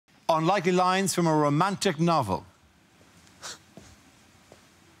Unlikely lines from a romantic novel.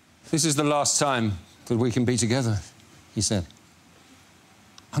 This is the last time that we can be together, he said.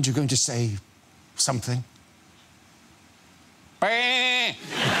 Aren't you going to say something?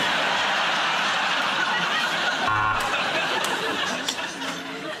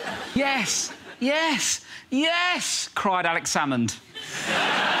 Yes, yes, yes, cried Alex Salmond.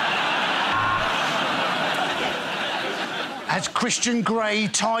 As Christian Grey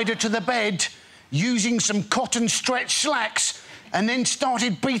tied her to the bed using some cotton stretch slacks and then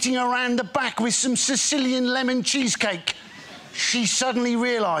started beating her around the back with some Sicilian lemon cheesecake, she suddenly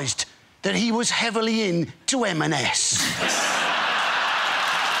realised that he was heavily into M&S.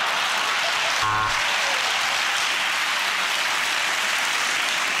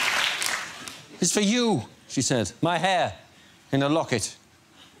 It's for you, she said. My hair in a locket.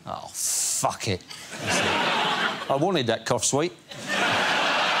 Oh, fuck it. I wanted that cough sweet.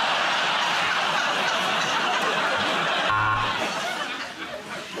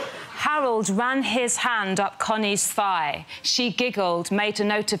 Harold ran his hand up Connie's thigh. She giggled, made a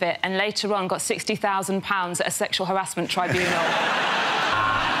note of it, and later on got £60,000 at a sexual harassment tribunal.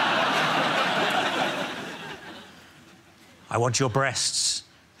 I want your breasts,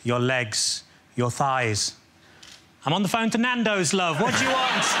 your legs, your thighs. I'm on the phone to Nando's, love. What do you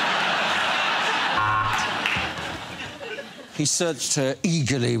want? He searched her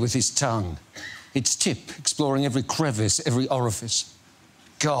eagerly with his tongue, its tip exploring every crevice, every orifice.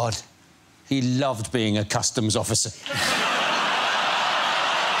 God, he loved being a customs officer.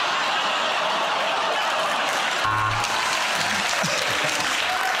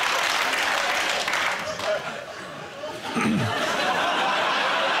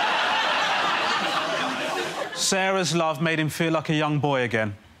 Sarah's love made him feel like a young boy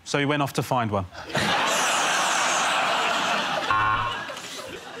again, so he went off to find one.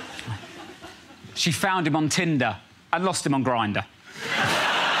 She found him on Tinder and lost him on Grindr.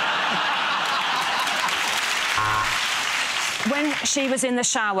 When she was in the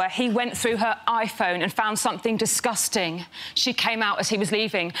shower, he went through her iPhone and found something disgusting. She came out as he was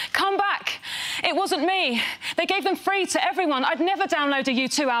leaving. Come back! It wasn't me. They gave them free to everyone. I'd never download a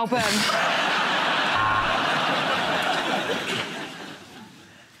U2 album.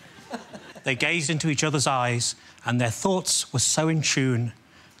 They gazed into each other's eyes, and their thoughts were so in tune,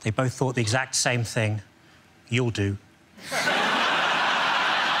 they both thought the exact same thing. You'll do.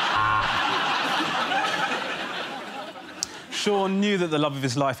 Sean knew that the love of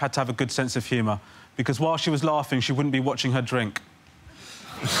his life had to have a good sense of humour, because while she was laughing, she wouldn't be watching her drink.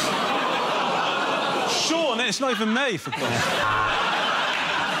 Sean, it's not even me, for God.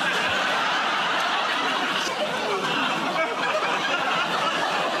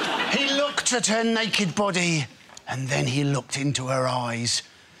 At her naked body, and then he looked into her eyes.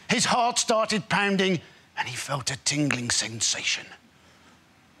 His heart started pounding, and he felt a tingling sensation.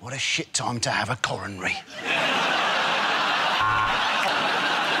 What a shit time to have a coronary.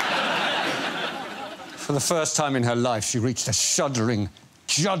 For the first time in her life, she reached a shuddering,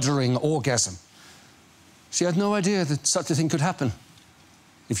 juddering orgasm. She had no idea that such a thing could happen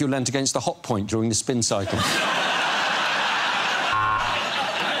if you leant against the hot point during the spin cycle.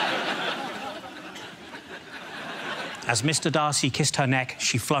 As Mr. Darcy kissed her neck,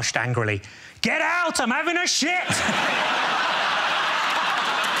 she flushed angrily. Get out! I'm having a shit!